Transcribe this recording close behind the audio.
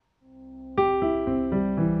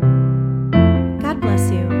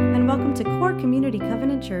to Core Community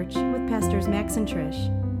Covenant Church with Pastors Max and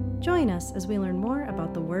Trish. Join us as we learn more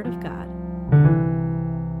about the Word of God.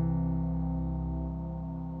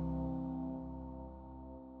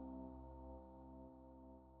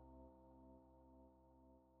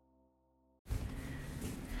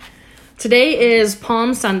 Today is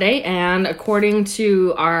Palm Sunday, and according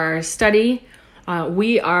to our study,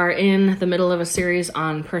 we are in the middle of a series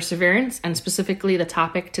on perseverance, and specifically the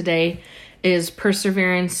topic today is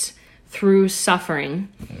perseverance through suffering.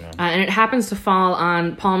 And it happens to fall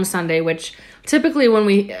on Palm Sunday, which typically when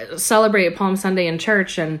we celebrate Palm Sunday in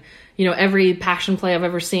church, and every Passion play I've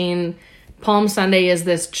ever seen, Palm Sunday is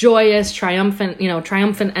this joyous, triumphant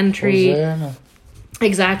entry. Hosanna.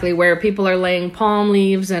 Exactly, where people are laying palm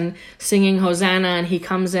leaves and singing Hosanna, and he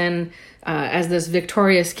comes in as this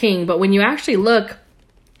victorious king. But when you actually look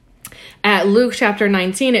at Luke chapter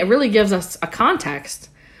 19, it really gives us a context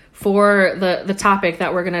for the topic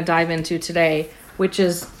that we're going to dive into today, which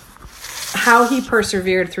is how he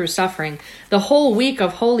persevered through suffering. The whole week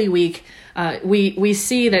of Holy Week, we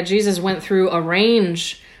see that Jesus went through a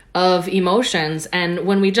range of emotions, and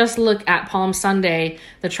when we just look at Palm Sunday,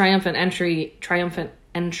 the triumphant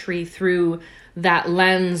entry through that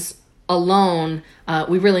lens alone,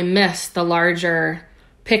 we really miss the larger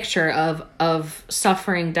picture of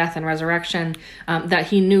suffering, death, and resurrection that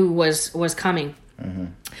he knew was coming. Mm-hmm.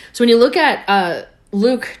 So when you look at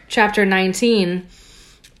Luke chapter 19,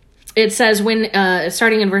 it says, when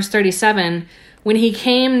starting in verse 37, when he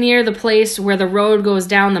came near the place where the road goes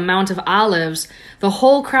down the Mount of Olives, the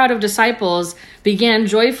whole crowd of disciples began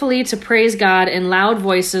joyfully to praise God in loud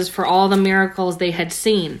voices for all the miracles they had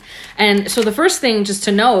seen. And so the first thing just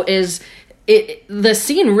to note is the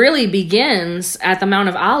scene really begins at the Mount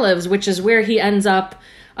of Olives, which is where he ends up,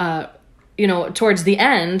 towards the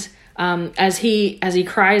end, as he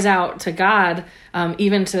cries out to God,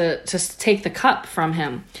 even to take the cup from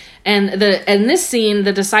him. And in this scene,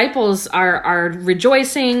 the disciples are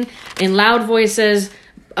rejoicing in loud voices,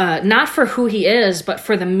 not for who he is, but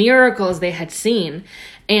for the miracles they had seen,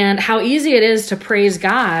 and how easy it is to praise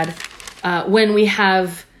God when we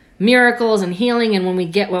have miracles and healing and when we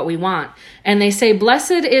get what we want. And they say,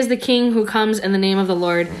 "Blessed is the King who comes in the name of the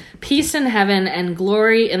Lord, peace in heaven and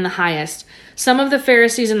glory in the highest." Some of the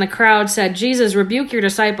Pharisees in the crowd said, "Jesus, rebuke your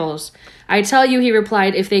disciples." "I tell you," he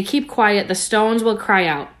replied, "if they keep quiet, the stones will cry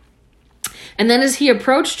out." And then as he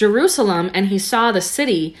approached Jerusalem and he saw the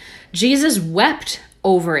city, Jesus wept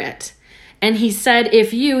over it. And he said,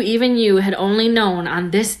 "If you, even you, had only known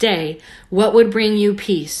on this day what would bring you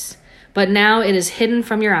peace. But now it is hidden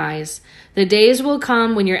from your eyes. The days will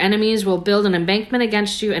come when your enemies will build an embankment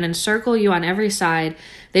against you and encircle you on every side.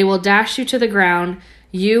 They will dash you to the ground,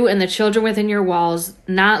 you and the children within your walls,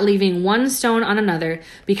 not leaving one stone on another,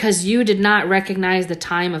 because you did not recognize the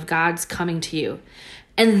time of God's coming to you."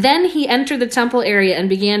 And then he entered the temple area and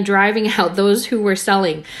began driving out those who were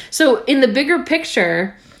selling. So in the bigger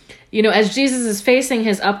picture, as Jesus is facing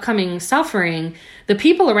his upcoming suffering, the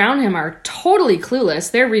people around him are totally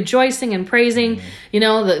clueless. They're rejoicing and praising.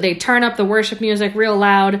 They turn up the worship music real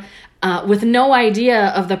loud, with no idea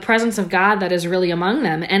of the presence of God that is really among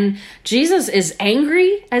them. And Jesus is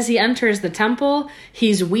angry as he enters the temple.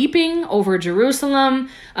 He's weeping over Jerusalem.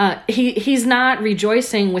 He's not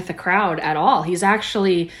rejoicing with the crowd at all. He's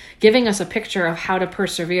actually giving us a picture of how to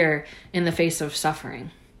persevere in the face of suffering.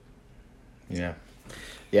 Yeah,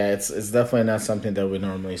 it's definitely not something that we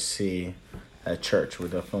normally see at church. We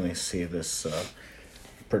definitely see this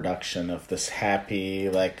production of this happy,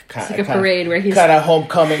 it's like a parade where he's kind of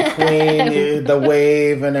homecoming queen, the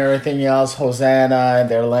wave and everything else, Hosanna, and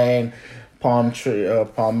they're laying palm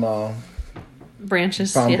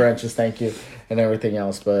branches, thank you, and everything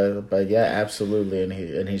else. But yeah, absolutely,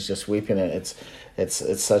 and he's just weeping. It's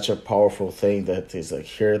such a powerful thing that he's like,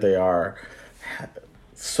 here they are,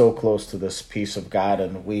 so close to this peace of God,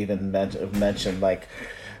 and we even mentioned like,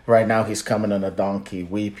 right now he's coming on a donkey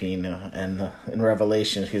weeping, and in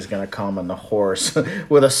Revelation he's going to come on a horse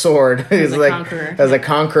with a sword. He's like, conqueror. As a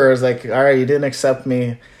conqueror, is like, all right, you didn't accept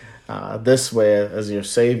me this way as your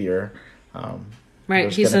savior.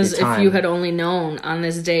 Right. He says, if you had only known on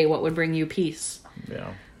this day what would bring you peace. Yeah.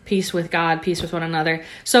 Peace with God, peace with one another.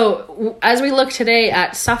 So as we look today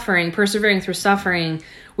at suffering, persevering through suffering,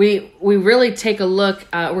 we really take a look.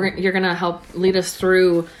 You're going to help lead us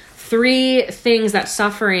through 3 things that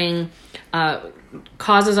suffering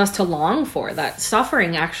causes us to long for. That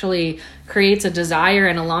suffering actually creates a desire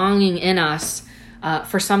and a longing in us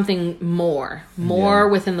for something more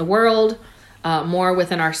within the world, more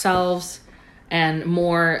within ourselves, and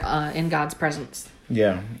more in God's presence.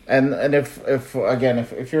 Yeah, and if again,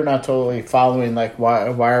 if you're not totally following, like, why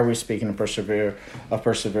are we speaking of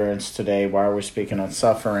perseverance today? Why are we speaking on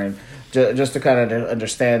suffering? Just to kind of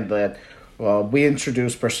understand that, well, we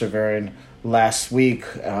introduced persevering last week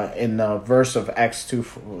in the verse of Acts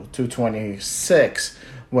 2:26,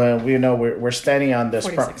 when we're standing on this.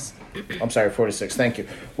 46. I'm sorry, 46. Thank you.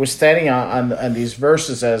 We're standing on these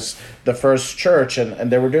verses as the first church, and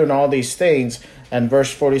they were doing all these things. And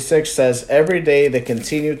verse 46 says, every day they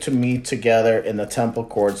continued to meet together in the temple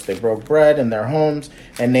courts. They broke bread in their homes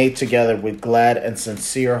and ate together with glad and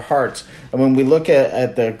sincere hearts. And when we look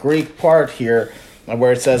at the Greek part here,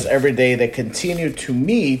 where it says every day they continued to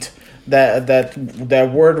meet,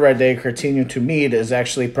 that word right there, continue to meet, is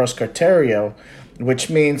actually proskarterio, which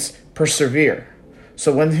means persevere.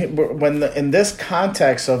 So when in this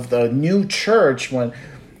context of the new church, when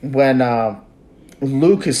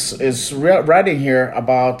Luke is writing here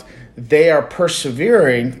about they are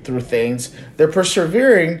persevering through things, they're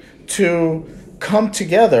persevering to come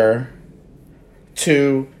together,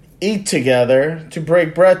 to eat together, to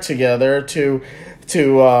break bread together, to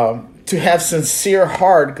have sincere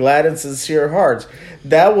heart, glad and sincere hearts.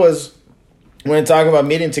 That was, when talking about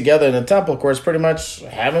meeting together in the temple courts, pretty much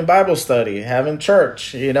having Bible study, having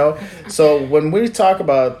church, So when we talk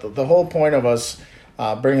about the whole point of us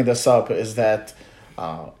bringing this up is that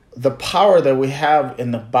the power that we have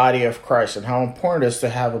in the body of Christ and how important it is to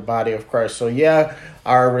have a body of Christ. So yeah,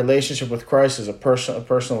 our relationship with Christ is a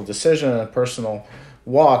personal decision and a personal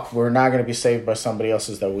walk. We're not going to be saved by somebody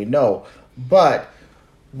else's that we know. But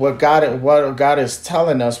what God is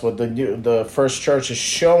telling us, what the first church is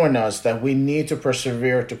showing us, that we need to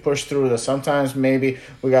persevere, to push through this. Sometimes maybe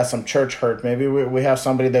we got some church hurt. Maybe we have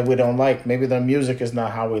somebody that we don't like. Maybe the music is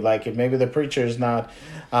not how we like it. Maybe the preacher is not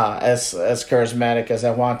as charismatic as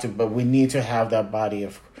I want to. But we need to have that body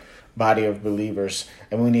of believers,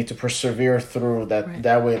 and we need to persevere through that. Right.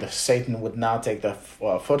 That way, Satan would not take the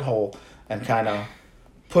foothold and kind of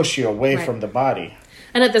push you away from the body.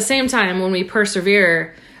 And at the same time, when we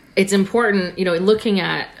persevere, it's important, looking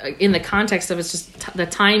at, in the context of it's just the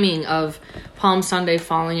timing of Palm Sunday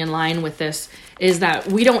falling in line with this, is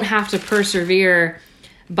that we don't have to persevere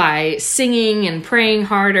by singing and praying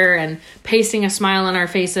harder and pasting a smile on our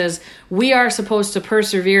faces. We are supposed to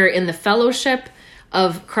persevere in the fellowship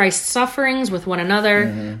of Christ's sufferings with one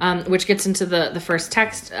another, which gets into the first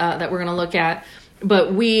text that we're going to look at.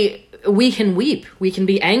 But we can weep, we can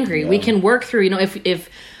be angry, we can work through, if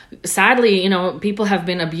sadly, people have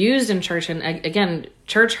been abused in church, and again,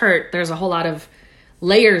 church hurt, there's a whole lot of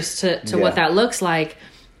layers to what that looks like.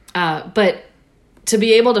 But to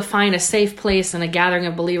be able to find a safe place and a gathering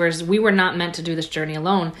of believers, we were not meant to do this journey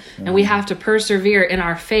alone. And we have to persevere in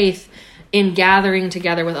our faith in gathering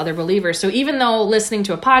together with other believers. So even though listening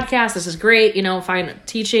to a podcast, this is great, find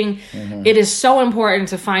teaching, it is so important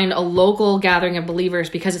to find a local gathering of believers,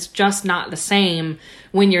 because it's just not the same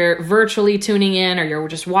when you're virtually tuning in or you're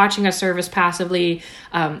just watching a service passively,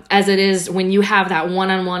 as it is when you have that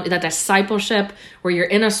one-on-one, that discipleship where you're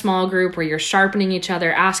in a small group, where you're sharpening each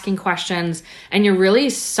other, asking questions, and you're really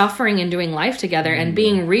suffering and doing life together and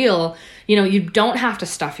being real. You don't have to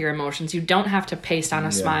stuff your emotions. You don't have to paste on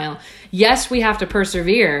a smile. Yes, we have to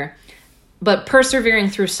persevere, but persevering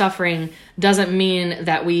through suffering doesn't mean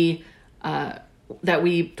that we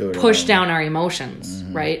push down our emotions,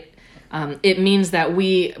 right? It means that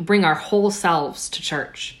we bring our whole selves to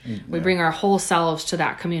church. We bring our whole selves to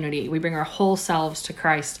that community. We bring our whole selves to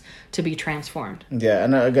Christ to be transformed. Yeah,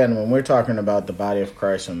 and again, when we're talking about the body of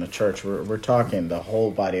Christ and the church, we're talking the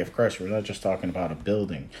whole body of Christ. We're not just talking about a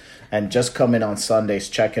building. And just coming on Sundays,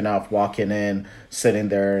 checking out, walking in, sitting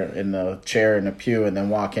there in the chair in the pew, and then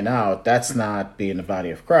walking out, that's not being the body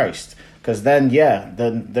of Christ. Because then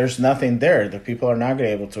there's nothing there. The people are not going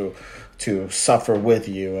to be able to suffer with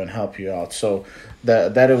you and help you out. So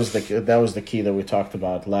that was the key that we talked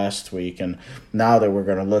about last week. And now that we're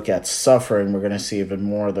going to look at suffering, we're going to see even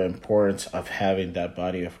more the importance of having that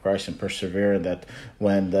body of Christ and persevering, that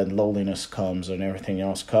when the loneliness comes and everything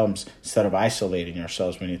else comes, instead of isolating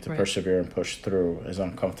ourselves, we need to persevere and push through, as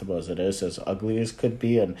uncomfortable as it is, as ugly as it could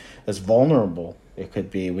be, and as vulnerable it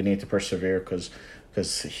could be. We need to persevere because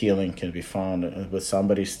healing can be found with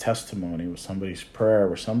somebody's testimony, with somebody's prayer,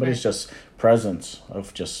 with somebody's just presence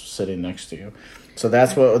of just sitting next to you. So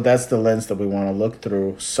that's the lens that we want to look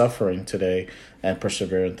through suffering today, and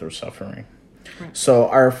persevering through suffering. Right. So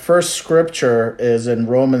our first scripture is in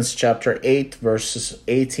Romans chapter 8, verses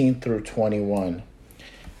 18 through 21.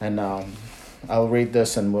 And I'll read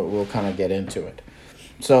this and we'll kind of get into it.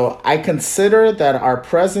 So I consider that our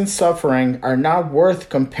present suffering are not worth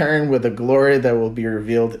comparing with the glory that will be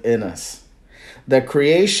revealed in us. that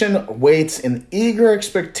creation waits in eager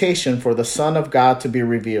expectation for the Son of God to be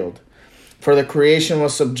revealed. For the creation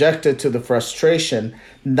was subjected to the frustration,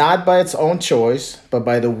 not by its own choice, but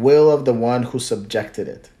by the will of the one who subjected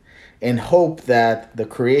it, in hope that the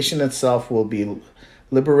creation itself will be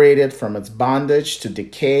liberated from its bondage to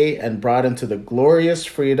decay and brought into the glorious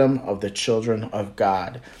freedom of the children of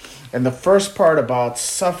God. And the first part about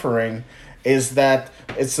suffering is that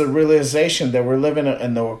it's the realization that we're living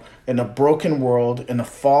in a broken world, in a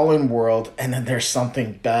fallen world, and then there's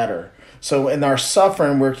something better. So in our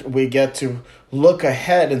suffering, we get to look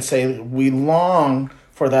ahead and say we long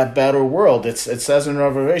for that better world. It says in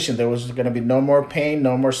Revelation there was going to be no more pain,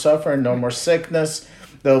 no more suffering, no more sickness.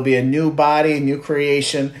 There'll be a new body, new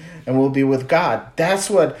creation, and we'll be with God. That's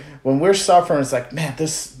what, when we're suffering, it's like, man,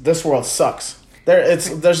 this world sucks.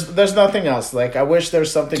 There's nothing else. Like, I wish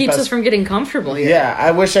there's something keeps us from getting comfortable here. Yeah,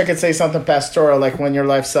 I wish I could say something pastoral, like when your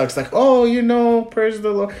life sucks, like, oh, praise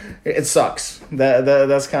the Lord. It sucks.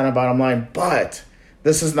 That's kind of bottom line. But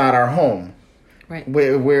this is not our home. Right.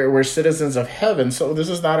 We're citizens of heaven, so this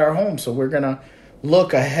is not our home. So we're gonna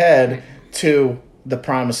look ahead to the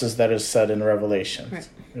promises that is said in Revelation.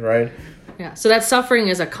 Right? Yeah. So that suffering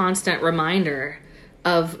is a constant reminder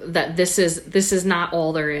of that this is not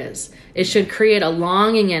all there is. It should create a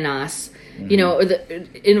longing in us. You know,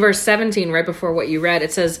 in verse 17, right before what you read,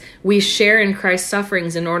 it says, we share in Christ's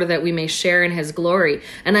sufferings in order that we may share in his glory.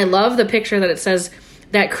 And I love the picture that it says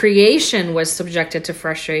that creation was subjected to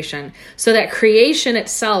frustration, so that creation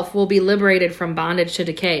itself will be liberated from bondage to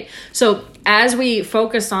decay. So as we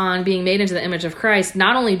focus on being made into the image of Christ,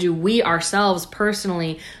 not only do we ourselves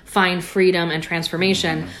personally find freedom and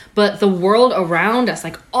transformation, but the world around us,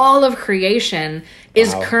 like all of creation,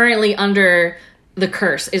 is currently under the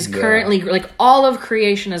curse, is currently, like, all of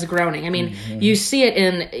creation is groaning. I mean, you see it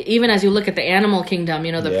in, even as you look at the animal kingdom,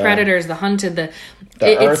 you know, the predators, the hunted, the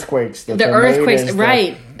earthquakes,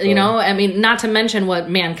 right? You know, I mean, not to mention what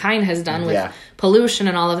mankind has done with pollution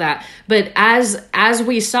and all of that. But as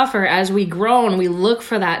we suffer, as we groan, we look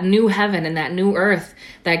for that new heaven and that new earth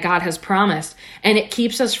that God has promised, and it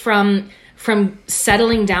keeps us from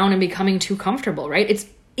settling down and becoming too comfortable, right? It's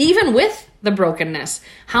even with the brokenness.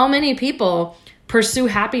 How many people pursue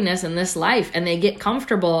happiness in this life and they get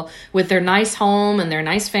comfortable with their nice home and their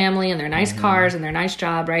nice family and their nice cars and their nice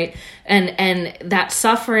job, right? And that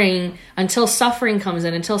suffering, until suffering comes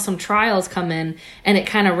in, until some trials come in and it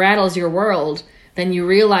kind of rattles your world, then you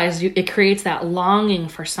realize it creates that longing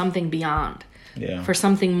for something beyond. For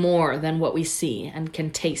something more than what we see and can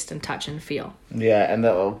taste and touch and feel. Yeah,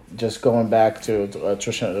 and just going back to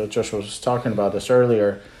Trisha was talking about this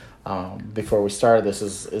earlier, before we started this,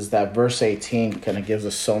 is that verse 18 kind of gives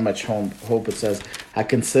us so much hope. It says, I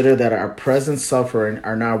consider that our present suffering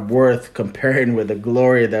are not worth comparing with the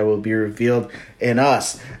glory that will be revealed in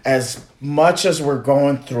us. As much as we're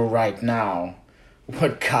going through right now,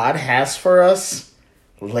 what God has for us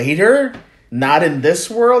later, not in this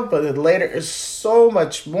world, but later, is so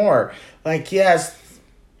much more. Like, yes,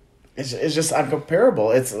 it's just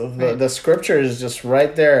uncomparable. It's the scripture is just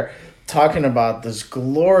right there talking about this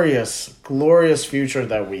glorious, glorious future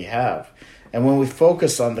that we have. And when we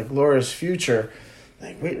focus on the glorious future,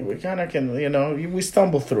 like we kind of can, you know, we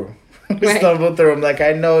stumble through. Stumble through. I'm like,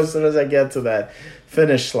 I know as soon as I get to that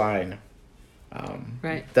finish line,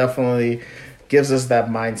 definitely gives us that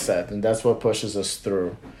mindset, and that's what pushes us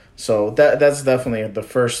through. So that's definitely the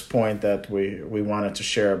first point that we wanted to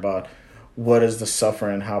share about what is the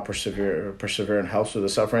suffering and how persevering helps with the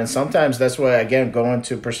suffering. And sometimes that's why, again, going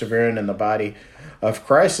to persevering in the body of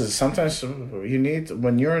Christ is sometimes you need,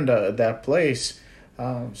 when you're in that place,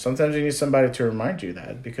 sometimes you need somebody to remind you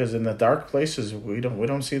that, because in the dark places we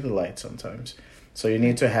don't see the light sometimes. So you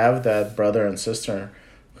need to have that brother and sister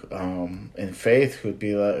in faith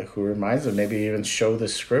who reminds them, maybe even show the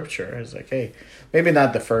scripture. It's like, hey, maybe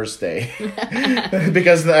not the first day,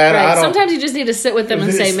 because I don't, sometimes you just need to sit with them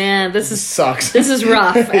and say, man, this sucks. This is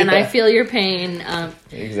rough, and I feel your pain.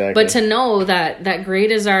 Exactly. But to know that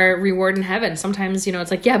great is our reward in heaven. Sometimes, you know,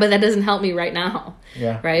 it's like, yeah, but that doesn't help me right now.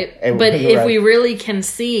 Yeah. Right. But if we really can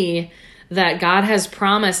see that God has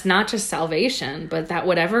promised not just salvation, but that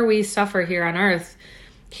whatever we suffer here on earth,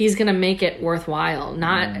 He's going to make it worthwhile.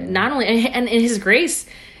 Not only, and in His grace,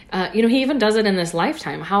 you know, He even does it in this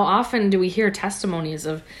lifetime. How often do we hear testimonies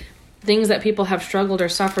of things that people have struggled or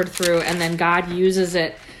suffered through, and then God uses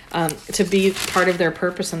it to be part of their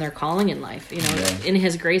purpose and their calling in life? You know, in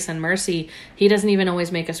His grace and mercy, He doesn't even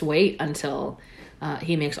always make us wait until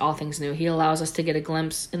he makes all things new. He allows us to get a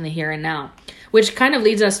glimpse in the here and now, which kind of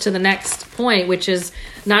leads us to the next point, which is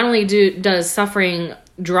not only does suffering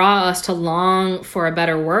draw us to long for a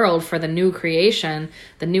better world, for the new creation,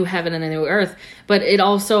 the new heaven and the new earth, but it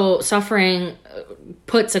also, suffering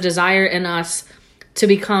puts a desire in us to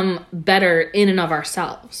become better in and of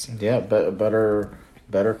ourselves. Yeah, better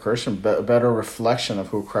Christian, better reflection of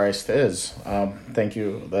who Christ is. Thank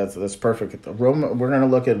you. That's perfect. We're going to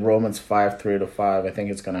look at Romans 5:3-5. I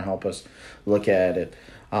think it's going to help us look at it.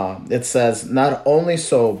 It says, not only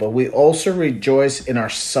so, but we also rejoice in our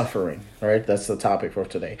suffering, right? That's the topic for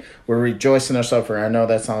today. We rejoice in our suffering. I know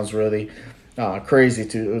that sounds really crazy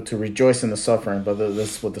to rejoice in the suffering, but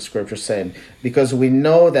this is what the scripture's saying. Because we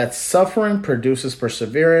know that suffering produces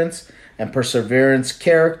perseverance, and perseverance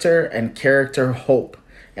character, and character hope.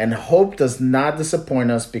 And hope does not disappoint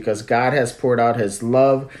us, because God has poured out his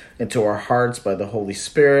love into our hearts by the Holy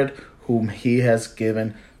Spirit, whom he has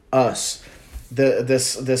given us.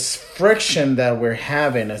 This friction that we're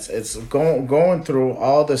having, it's going through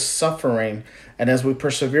all this suffering, and as we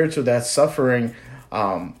persevere through that suffering,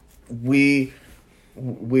 we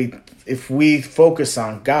if we focus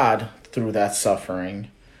on God through that suffering,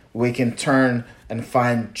 we can turn and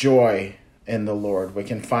find joy in the Lord. We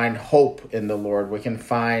can find hope in the Lord. We can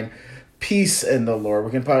find peace in the Lord.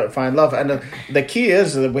 We can find love. And the key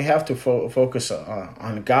is that we have to focus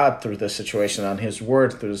on God through this situation, on his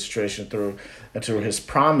word through the situation, through his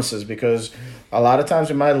promises, because a lot of times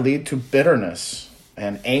it might lead to bitterness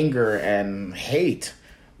and anger and hate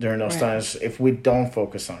during those times if we don't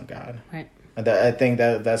focus on God. Right. And I think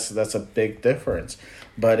that's a big difference.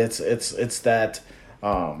 But it's that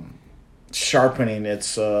sharpening.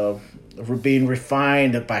 It's being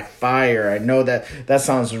refined by fire. I know that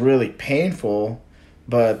sounds really painful,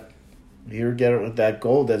 but you get that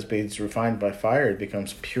gold that's being refined by fire, it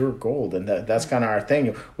becomes pure gold. And that's kind of our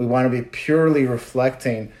thing. We want to be purely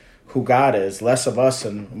reflecting who God is, less of us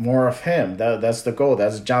and more of him. That's the goal.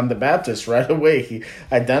 That's John the Baptist right away. He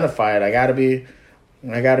identified, I gotta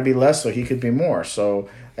be less so he could be more. So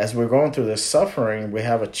as we're going through this suffering, we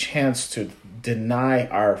have a chance to deny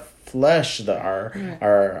our flesh,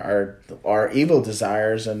 our evil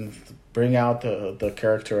desires, and bring out the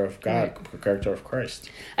character of God, the character of Christ.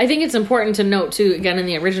 I think it's important to note too, again, in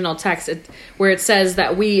the original text, where it says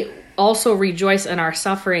that we also rejoice in our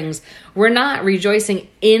sufferings. We're not rejoicing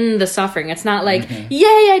in the suffering. It's not like,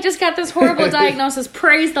 yay, I just got this horrible diagnosis,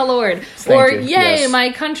 praise the Lord. Or yay,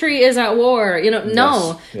 my country is at war.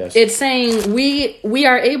 No. Yes. It's saying we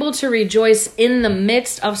are able to rejoice in the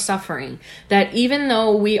midst of suffering. That even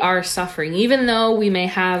though we are suffering, even though we may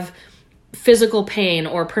have physical pain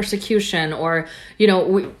or persecution or,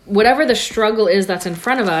 whatever the struggle is that's in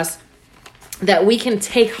front of us, that we can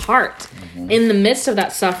take heart in the midst of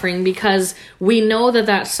that suffering, because we know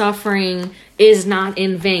that suffering is not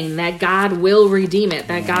in vain, that God will redeem it,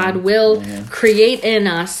 that God will create in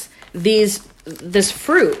us this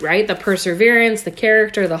fruit, right? The perseverance, the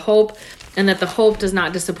character, the hope, and that the hope does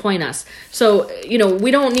not disappoint us. So,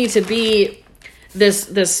 we don't need to be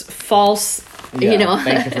this false,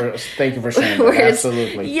 Thank you for saying that.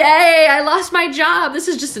 Absolutely. Yay, I lost my job. This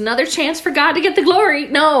is just another chance for God to get the glory.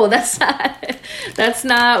 No, that's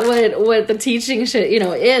not what the teaching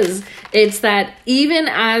is. It's that even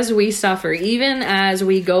as we suffer, even as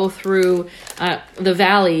we go through the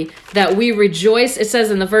valley, that we rejoice. It says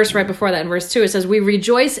in the verse right before that, in verse 2, it says, we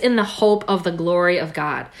rejoice in the hope of the glory of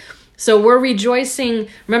God. So we're rejoicing,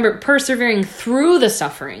 remember, persevering through the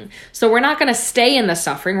suffering. So we're not going to stay in the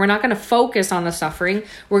suffering. We're not going to focus on the suffering.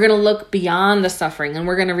 We're going to look beyond the suffering, and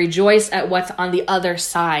we're going to rejoice at what's on the other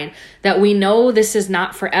side, that we know this is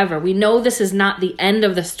not forever. We know this is not the end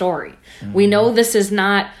of the story. We know this is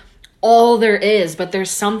not all there is, but there's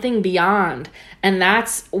something beyond. And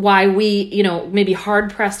that's why we, maybe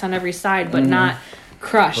hard pressed on every side, but not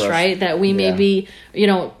crushed, right? That we may be,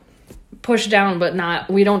 pushed down, but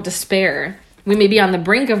we don't despair. We may be on the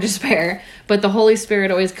brink of despair, but the Holy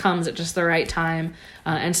Spirit always comes at just the right time.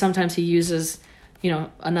 And sometimes he uses,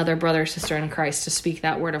 another brother or sister in Christ to speak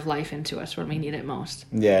that word of life into us when we need it most.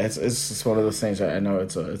 Yeah, it's one of those things. I know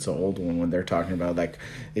it's an old one when they're talking about, like,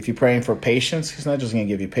 if you're praying for patience, he's not just going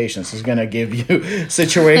to give you patience. He's going to give you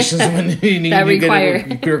situations when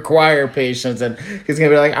you require patience. And he's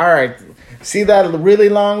going to be like, all right, see that really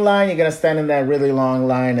long line? You're going to stand in that really long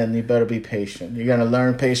line, and you better be patient. You're going to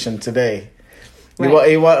learn patience today.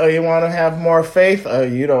 Right. You want to have more faith?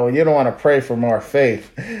 You don't want to pray for more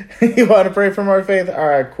faith. You want to pray for more faith? All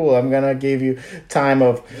right, cool. I'm going to give you time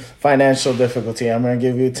of financial difficulty. I'm going to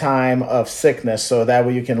give you time of sickness, so that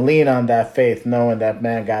way you can lean on that faith, knowing that,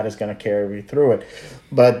 man, God is going to carry you through it.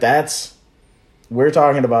 But that's we're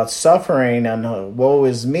talking about suffering and woe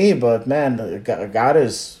is me, but man, God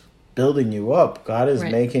is building you up. God is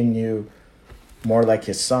making you more like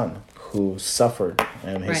his son who suffered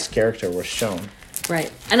and his character was shown.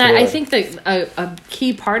 Right. And I think that a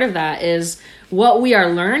key part of that is what we are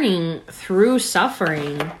learning through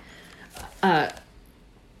suffering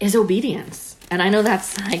is obedience. And I know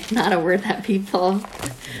that's like not a word that people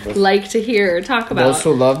like to hear or talk about. Those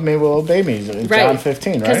who love me will obey me. John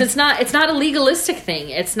 15, right? Because it's not a legalistic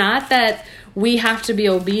thing. It's not that we have to be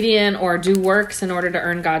obedient or do works in order to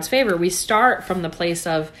earn God's favor. We start from the place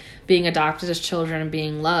of being adopted as children and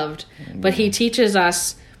being loved. But he teaches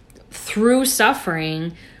us through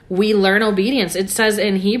suffering, we learn obedience. It says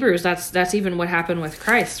in Hebrews, that's even what happened with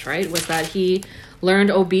Christ, right? Was that he learned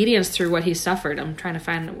obedience through what he suffered. I'm trying to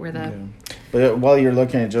find where the... Yeah. But while you're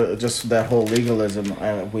looking at just that whole legalism,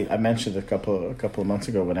 I mentioned a couple of months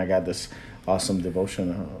ago when I got this awesome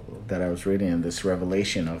devotion that I was reading, and this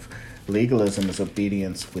revelation of legalism is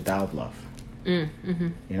obedience without love. Mm-hmm.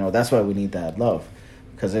 You know, that's why we need that love.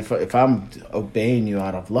 Because if I'm obeying you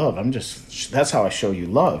out of love, that's how I show you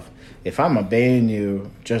love. If I'm obeying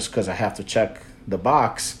you just because I have to check the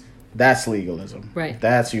box, that's legalism. Right.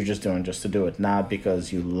 That's you just doing just to do it, not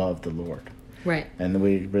because you love the Lord. Right. And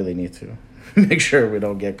we really need to make sure we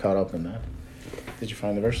don't get caught up in that. Did you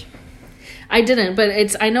find the verse? I didn't, but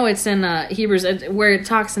I know it's in Hebrews where it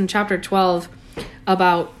talks in chapter 12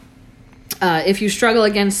 about if you struggle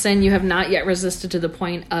against sin, you have not yet resisted to the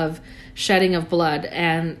point of shedding of blood.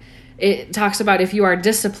 And it talks about if you are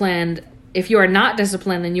disciplined, if you are not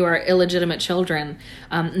disciplined, then you are illegitimate children.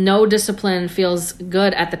 No discipline feels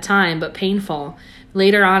good at the time, but painful.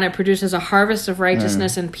 Later on, it produces a harvest of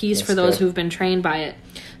righteousness and peace for those who've been trained by it.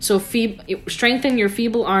 So strengthen your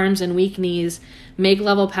feeble arms and weak knees. Make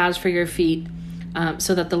level paths for your feet,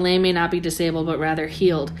 so that the lame may not be disabled, but rather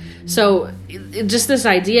healed. So just this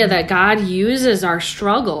idea that God uses our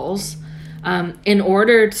struggles in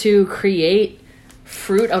order to create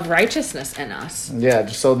fruit of righteousness in us. Yeah,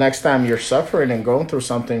 so next time you're suffering and going through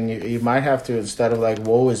something, you might have to, instead of like,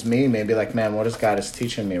 woe is me, maybe like, man, what is God is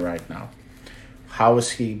teaching me right now? How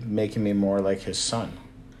is he making me more like his son?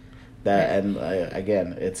 And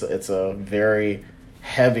again, it's a very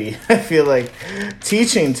heavy, I feel like,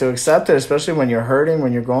 teaching to accept it, especially when you're hurting,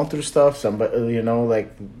 when you're going through stuff. Somebody,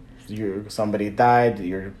 like somebody died,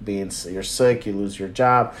 you're sick, you lose your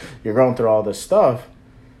job, you're going through all this stuff,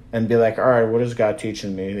 and be like, all right, what is God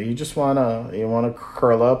teaching me? You just wanna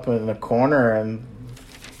curl up in the corner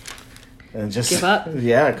and just give up.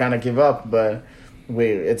 Yeah, kind of give up, but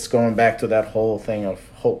it's going back to that whole thing of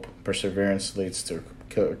hope. Perseverance leads to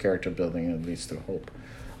character building and leads to hope.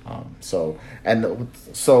 So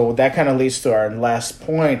that kind of leads to our last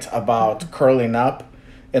point about curling up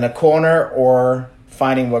in a corner or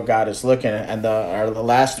finding what God is looking at. And our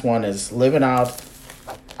last one is living out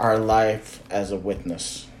our life as a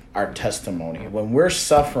witness, our testimony. When we're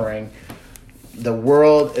suffering, the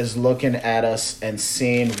world is looking at us and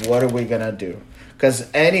seeing, what are we going to do? Because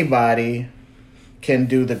anybody can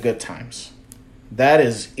do the good times. That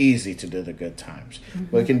is easy to do, the good times.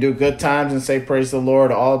 Mm-hmm. We can do good times and say praise the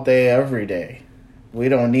Lord all day, every day. We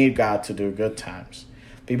don't need God to do good times.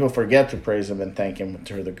 People forget to praise him and thank him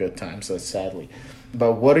through the good times, sadly.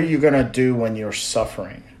 But what are you going to do when you're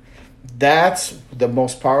suffering? That's the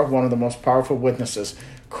most powerful, one of the most powerful witnesses.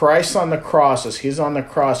 Christ on the cross, as he's on the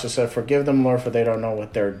cross, he said, forgive them, Lord, for they don't know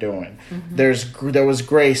what they're doing. Mm-hmm. There was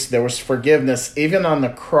grace, there was forgiveness, even on the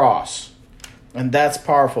cross. And that's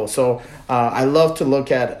powerful. So I love to look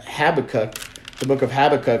at Habakkuk, the book of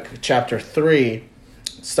Habakkuk, chapter 3,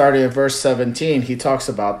 starting at verse 17. He talks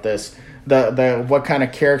about this, the what kind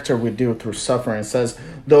of character we do through suffering. It says,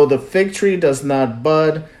 though the fig tree does not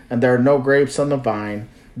bud and there are no grapes on the vine,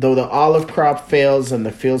 though the olive crop fails and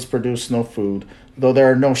the fields produce no food, though there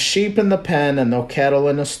are no sheep in the pen and no cattle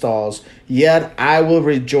in the stalls, yet I will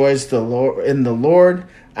rejoice in the Lord.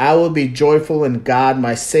 I will be joyful in God,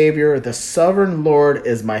 my Savior. The sovereign Lord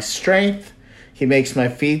is my strength. He makes my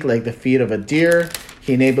feet like the feet of a deer.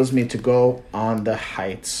 He enables me to go on the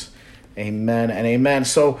heights. Amen and amen.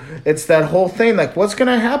 So it's that whole thing, like what's going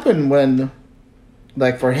to happen when,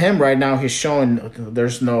 like for him right now, he's showing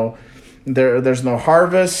there's no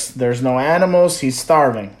harvest, there's no animals, he's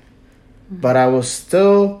starving. But I will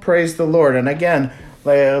still praise the Lord. And again,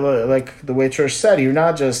 like the way Trish said, you're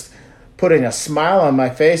not just putting a smile on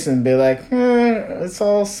my face and be like, it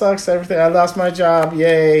all sucks, everything, I lost my job,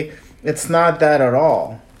 yay. It's not that at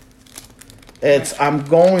all. It's, I'm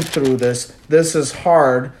going through this is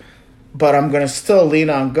hard, but I'm going to still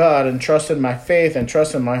lean on God and trust in my faith and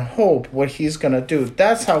trust in my hope, what he's going to do.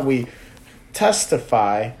 That's how we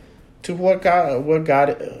testify to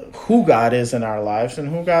who God is in our lives and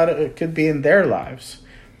who God could be in their lives.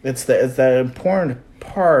 It's the important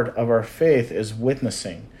part of our faith is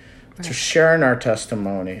witnessing, to sharing our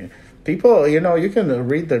testimony. People, you can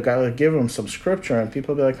read give them some scripture and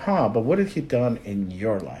people be like, but what had he done in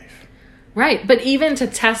your life? Right. But even to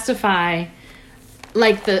testify,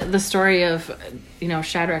 like the story of,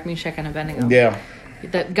 Shadrach, Meshach, and Abednego. Yeah.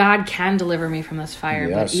 That God can deliver me from this fire,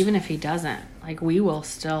 but even if he doesn't, like, we will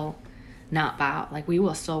still not bow. Like, we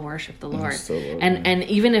will still worship the Lord. And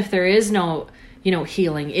even if there is no,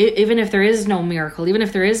 healing, even if there is no miracle, even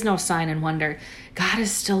if there is no sign and wonder, God is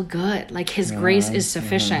still good. Like, his grace is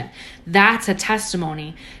sufficient. That's a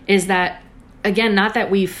testimony, is that, again, not that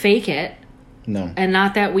we fake it. No. And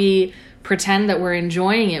not that we pretend that we're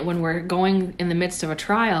enjoying it when we're going in the midst of a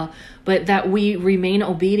trial, but that we remain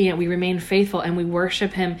obedient, we remain faithful, and we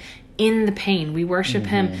worship him in the pain. We worship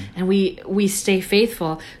him, and we stay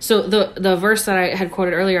faithful. So the verse that I had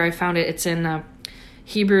quoted earlier, I found it. It's in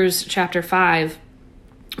Hebrews chapter 5,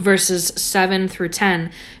 verses 7 through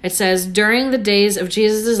 10. It says, "During the days of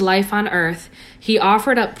Jesus' life on earth, he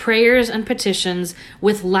offered up prayers and petitions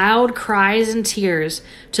with loud cries and tears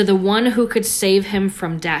to the one who could save him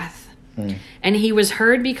from death. And he was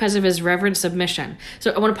heard because of his reverent submission."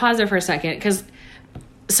 So I want to pause there for a second, because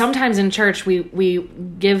sometimes in church we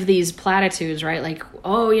give these platitudes, right? Like,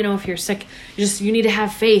 if you're sick, you need to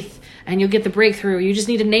have faith and you'll get the breakthrough. You just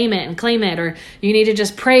need to name it and claim it, or you need to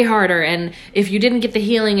just pray harder. And if you didn't get the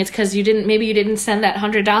healing, it's because you didn't send that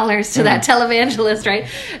 $100 to that televangelist, right?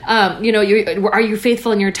 Are you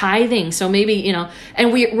faithful in your tithing? So maybe,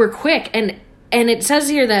 and we're quick. And it says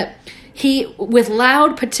here that he, with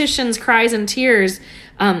loud petitions, cries, and tears,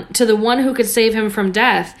 to the one who could save him from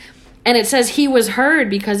death. And it says he was heard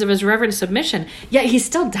because of his reverent submission. Yet he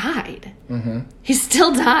still died. He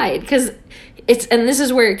still died, because and this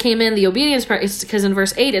is where it came in, the obedience part. It's because in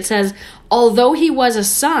verse 8 it says, although he was a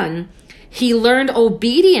son, he learned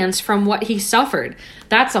obedience from what he suffered.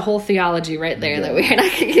 That's a whole theology right there that we're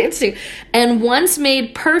not going to get to. And once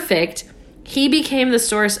made perfect, he became the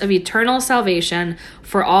source of eternal salvation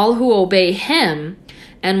for all who obey him,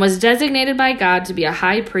 and was designated by God to be a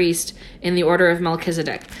high priest in the order of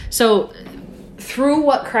Melchizedek. So through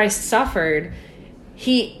what Christ suffered,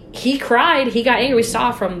 he cried, he got angry. We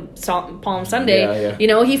saw from Palm Sunday,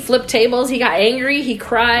 he flipped tables, he got angry, he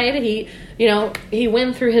cried, he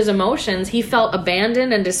went through his emotions. He felt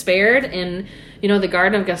abandoned and despaired in, the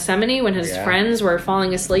Garden of Gethsemane when his friends were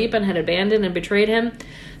falling asleep and had abandoned and betrayed him.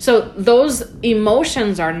 So those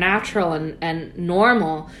emotions are natural and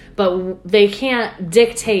normal, but they can't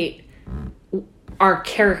dictate our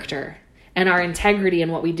character and our integrity in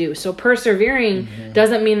what we do. So persevering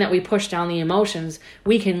doesn't mean that we push down the emotions.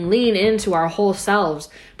 We can lean into our whole selves,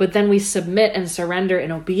 but then we submit and surrender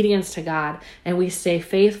in obedience to God, and we stay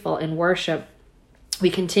faithful in worship. We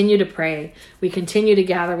continue to pray. We continue to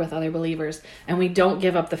gather with other believers, and we don't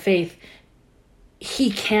give up the faith. He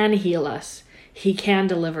can heal us. He can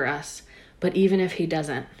deliver us. But even if he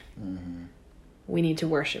doesn't, we need to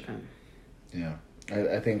worship him. Yeah.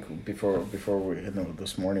 I think before we,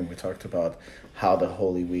 this morning we talked about how the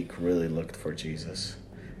Holy Week really looked for Jesus.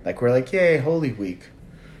 Like, we're like, yay, Holy Week.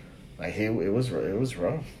 Like, it was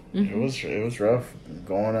rough. It was rough.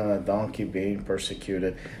 Going on a donkey, being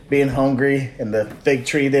persecuted, being hungry, and the fig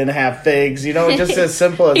tree didn't have figs. Just as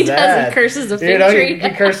simple as that. He curses the fig tree. He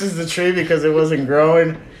curses the tree because it wasn't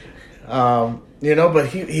growing. But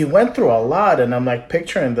he went through a lot, and I'm like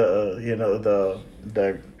picturing the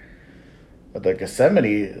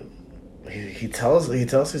Gethsemane. He tells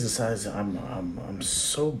his disciples, I'm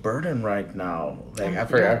so burdened right now.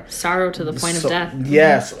 Like sorrow to the point of death.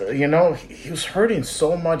 Yes, he was hurting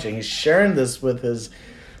so much, and he's sharing this with his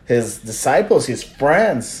disciples, his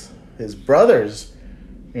friends, his brothers.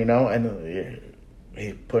 And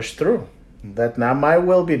he pushed through. That not my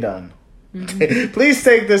will be done. Please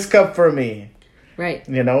take this cup from me. Right.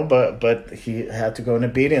 But he had to go in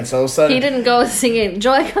obedience. All of a sudden, he didn't go singing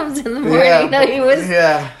 "Joy Comes in the Morning." Yeah, no, he was.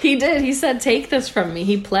 Yeah. He did. He said, "Take this from me."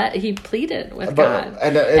 He pleaded with God,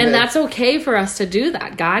 and that's okay for us to do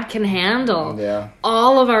that. God can handle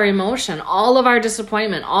all of our emotion, all of our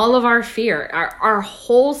disappointment, all of our fear, our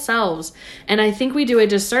whole selves. And I think we do a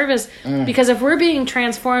disservice because if we're being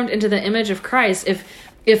transformed into the image of Christ,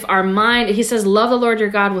 if our mind, he says, love the Lord your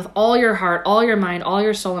God with all your heart, all your mind, all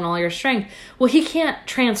your soul, and all your strength. Well, he can't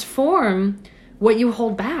transform what you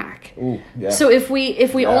hold back. Ooh, yeah. So if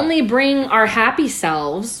we only bring our happy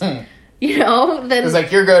selves, then it's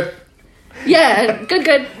like, you're good. Yeah, good,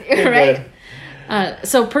 You're right? good.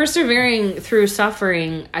 So persevering through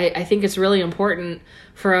suffering, I think it's really important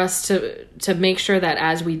for us to make sure that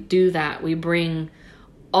as we do that, we bring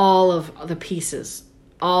all of the pieces,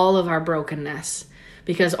 all of our brokenness,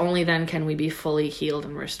 because only then can we be fully healed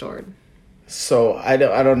and restored. So I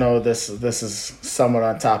don't know, this is somewhat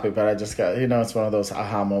on topic, but I just got, it's one of those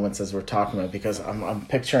aha moments as we're talking about, because I'm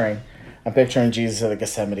picturing Jesus at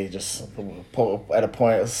Gethsemane, just at a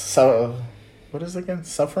point. So what is it again?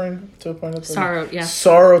 Suffering to a point of sorrow. Yeah.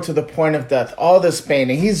 Sorrow to the point of death. All this pain,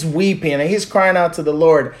 and he's weeping and he's crying out to the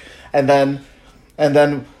Lord, and then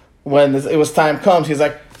when it was time comes, he's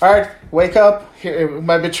like, "All right, wake up! Here,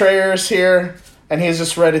 my betrayer is here," and he's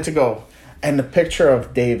just ready to go. And the picture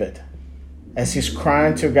of David, as he's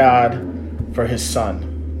crying to God for his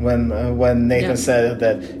son, when Nathan said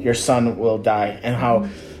that your son will die, and how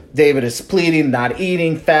David is pleading, not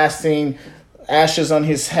eating, fasting, ashes on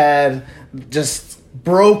his head, just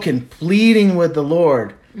broken, pleading with the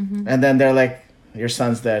Lord. And then they're like, your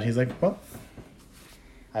son's dead. He's like, well,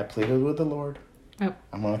 I pleaded with the Lord. Yep.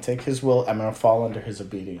 I'm going to take his will. I'm going to fall under his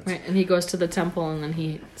obedience. Right, and he goes to the temple, and then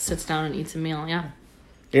he sits down and eats a meal. Yeah.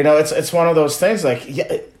 It's one of those things,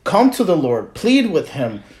 like, come to the Lord, plead with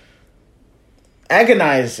him,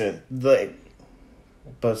 agonize it,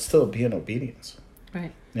 but still be in obedience.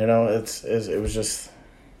 Right. It was just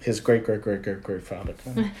his great father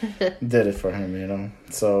did it for him.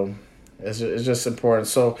 So it's just important.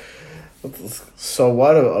 So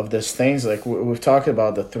what of these things? Like we've talked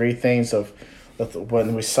about the three things of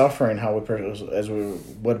when we suffer and how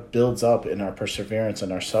what builds up in our perseverance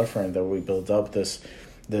and our suffering, that we build up this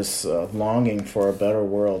longing for a better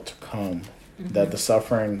world to come, that the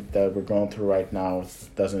suffering that we're going through right now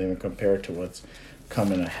doesn't even compare to what's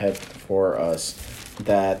coming ahead for us,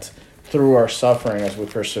 that through our suffering, as we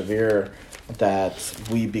persevere, that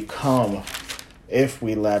we become, if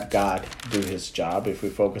we let God do his job, if we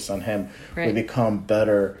focus on him, we become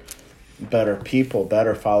better people,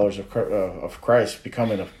 better followers of Christ,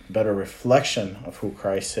 becoming a better reflection of who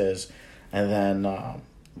Christ is. And then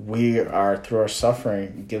we are, through our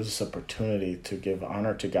suffering, gives us opportunity to give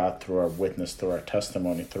honor to God through our witness, through our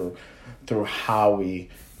testimony, through how we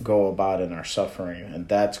go about in our suffering, and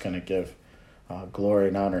that's going to give glory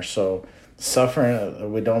and honor. So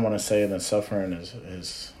suffering, we don't want to say that suffering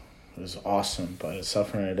is awesome, but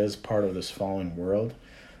suffering, it is part of this fallen world,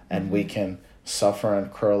 and we can suffer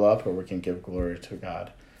and curl up, or we can give glory to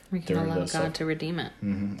God. We can allow God to redeem it.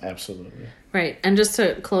 Absolutely. Right. And just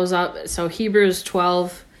to close up, so Hebrews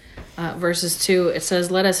 12, verses 2, it says,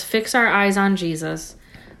 "Let us fix our eyes on Jesus,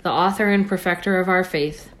 the author and perfecter of our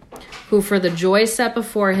faith, who for the joy set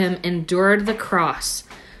before him endured the cross,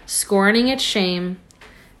 scorning its shame,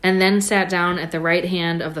 and then sat down at the right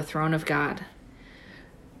hand of the throne of God.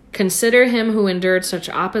 Consider him who endured such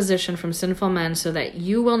opposition from sinful men, so that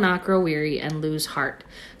you will not grow weary and lose heart."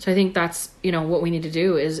 So I think that's, what we need to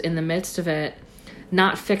do is, in the midst of it,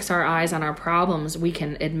 not fix our eyes on our problems. We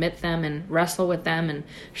can admit them and wrestle with them and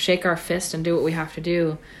shake our fist and do what we have to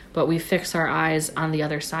do, but we fix our eyes on the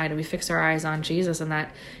other side, and we fix our eyes on Jesus, and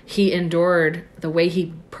that he endured, the way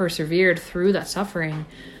he persevered through that suffering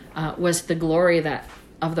was the glory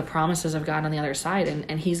of the promises of God on the other side.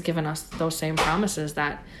 And he's given us those same promises,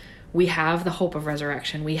 that we have the hope of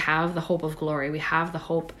resurrection. We have the hope of glory. We have the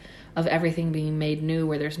hope of everything being made new,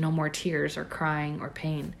 where there's no more tears or crying or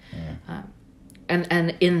pain. Yeah.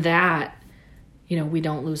 And in that, we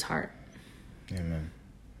don't lose heart. Amen.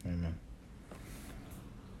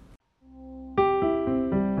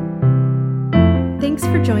 Thanks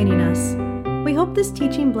for joining us. We hope this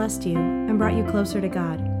teaching blessed you and brought you closer to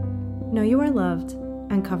God. Know you are loved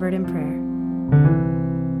and covered in prayer.